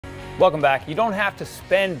Welcome back. You don't have to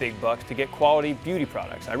spend big bucks to get quality beauty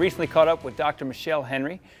products. I recently caught up with Dr. Michelle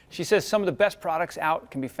Henry. She says some of the best products out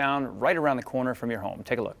can be found right around the corner from your home.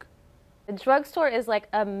 Take a look. The drugstore is like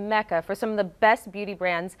a mecca for some of the best beauty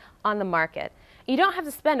brands on the market. You don't have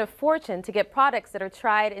to spend a fortune to get products that are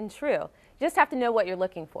tried and true. You just have to know what you're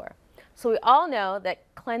looking for. So we all know that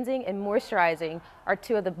cleansing and moisturizing are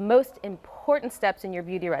two of the most important steps in your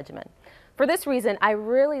beauty regimen. For this reason, I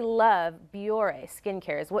really love Biore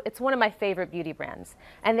skincare. It's one of my favorite beauty brands.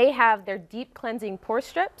 And they have their deep cleansing pore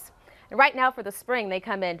strips. And right now for the spring, they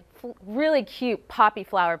come in really cute poppy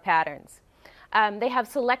flower patterns. They have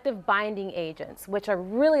selective binding agents, which are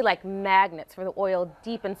really like magnets for the oil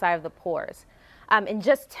deep inside of the pores. In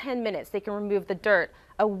just 10 minutes, they can remove the dirt,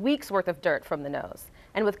 a week's worth of dirt from the nose.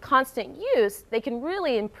 And with constant use, they can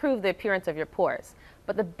really improve the appearance of your pores.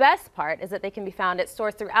 But the best part is that they can be found at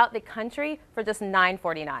stores throughout the country for just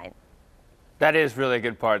 $9.49. That is really a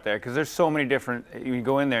good part there, because there's so many different, you can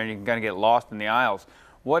go in there and you can kind of get lost in the aisles.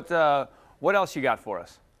 What else you got for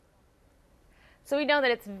us? So we know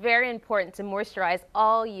that it's very important to moisturize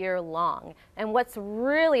all year long. And what's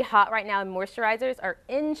really hot right now in moisturizers are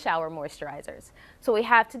in-shower moisturizers. So what we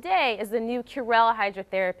have today is the new Curel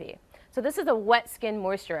Hydrotherapy. So this is a wet skin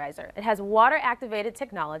moisturizer. It has water-activated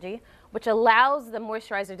technology, which allows the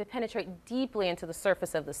moisturizer to penetrate deeply into the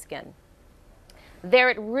surface of the skin. There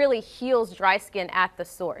it really heals dry skin at the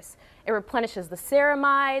source. It replenishes the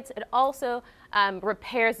ceramides. It also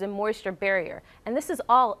repairs the moisture barrier. And this is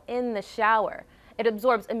all in the shower. It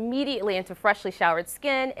absorbs immediately into freshly showered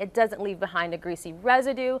skin. It doesn't leave behind a greasy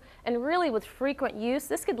residue. And really, with frequent use,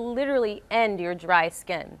 this could literally end your dry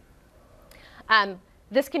skin.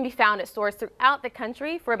 This can be found at stores throughout the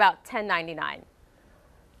country for about $10.99.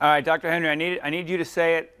 All right, Dr. Henry, I need you to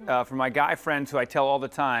say it for my guy friends who I tell all the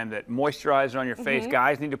time that moisturizer on your face,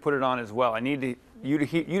 guys need to put it on as well. I need you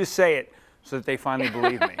to say it so that they finally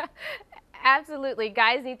believe me. Absolutely.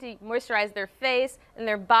 Guys need to moisturize their face and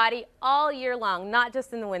their body all year long, not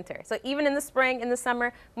just in the winter. So even in the spring, in the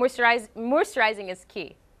summer, moisturizing is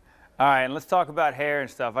key. All right, and let's talk about hair and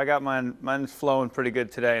stuff. I got mine's flowing pretty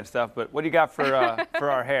good today and stuff, but what do you got for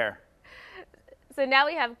our hair? So now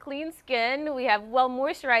we have clean skin, we have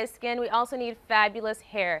well-moisturized skin, we also need fabulous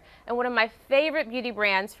hair. And one of my favorite beauty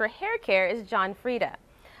brands for hair care is John Frieda.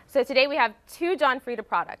 So today we have two John Frieda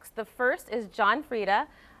products. The first is John Frieda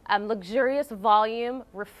Luxurious Volume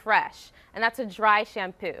Refresh, and that's a dry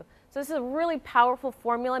shampoo. So this is a really powerful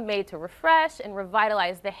formula made to refresh and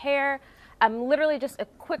revitalize the hair. Literally just a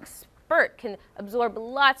quick spurt can absorb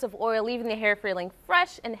lots of oil, leaving the hair feeling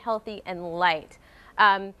fresh and healthy and light.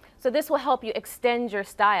 So this will help you extend your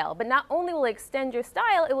style. But not only will it extend your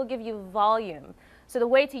style, it will give you volume. So the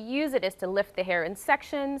way to use it is to lift the hair in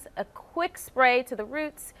sections, a quick spray to the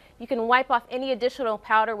roots. You can wipe off any additional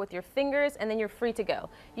powder with your fingers, and then you're free to go.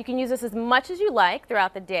 You can use this as much as you like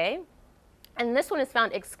throughout the day. And this one is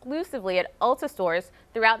found exclusively at Ulta stores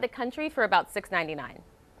throughout the country for about $6.99.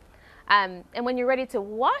 And when you're ready to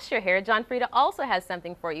wash your hair, John Frieda also has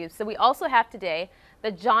something for you. So we also have today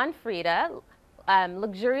the John Frieda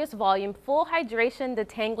Luxurious Volume Full Hydration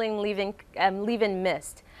Detangling Leave-In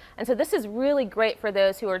Mist. And so this is really great for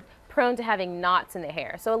those who are prone to having knots in the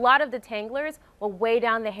hair. So a lot of detanglers will weigh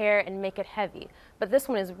down the hair and make it heavy. But this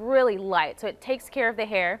one is really light, so it takes care of the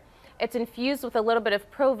hair. It's infused with a little bit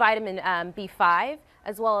of provitamin B5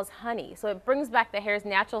 as well as honey. So it brings back the hair's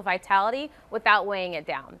natural vitality without weighing it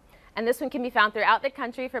down. And this one can be found throughout the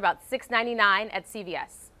country for about $6.99 at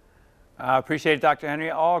CVS. I appreciate it, Dr.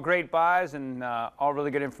 Henry. All great buys and all really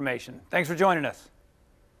good information. Thanks for joining us.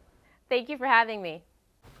 Thank you for having me.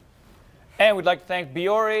 And we'd like to thank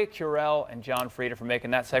Biore, Curel, and John Frieda for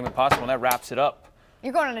making that segment possible, and that wraps it up.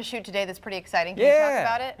 You're going on a shoot today that's pretty exciting. Can you talk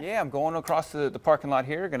about it? Yeah, I'm going across the parking lot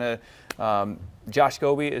here. Josh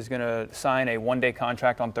Scobie is going to sign a one-day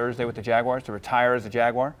contract on Thursday with the Jaguars to retire as a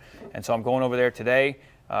Jaguar. And so I'm going over there today.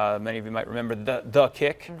 Many of you might remember the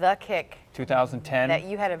kick. The kick. 2010. That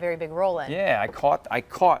you had a very big role in. Yeah, I caught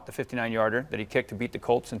the 59-yarder that he kicked to beat the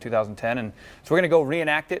Colts in 2010. And so we're going to go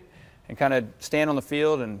reenact it and kind of stand on the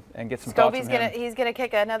field and get some thoughts from him. He's going to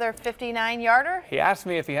kick another 59-yarder? He asked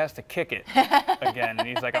me if he has to kick it again, and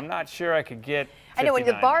he's like, I'm not sure I could get 59. I know, when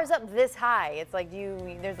the bar's up this high, it's like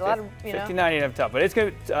there's a lot of, 59 you'd have tough, but it's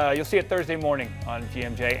good. You'll see it Thursday morning on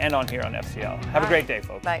GMJ and on here on FCL. Have a great day,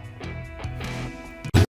 folks. Bye.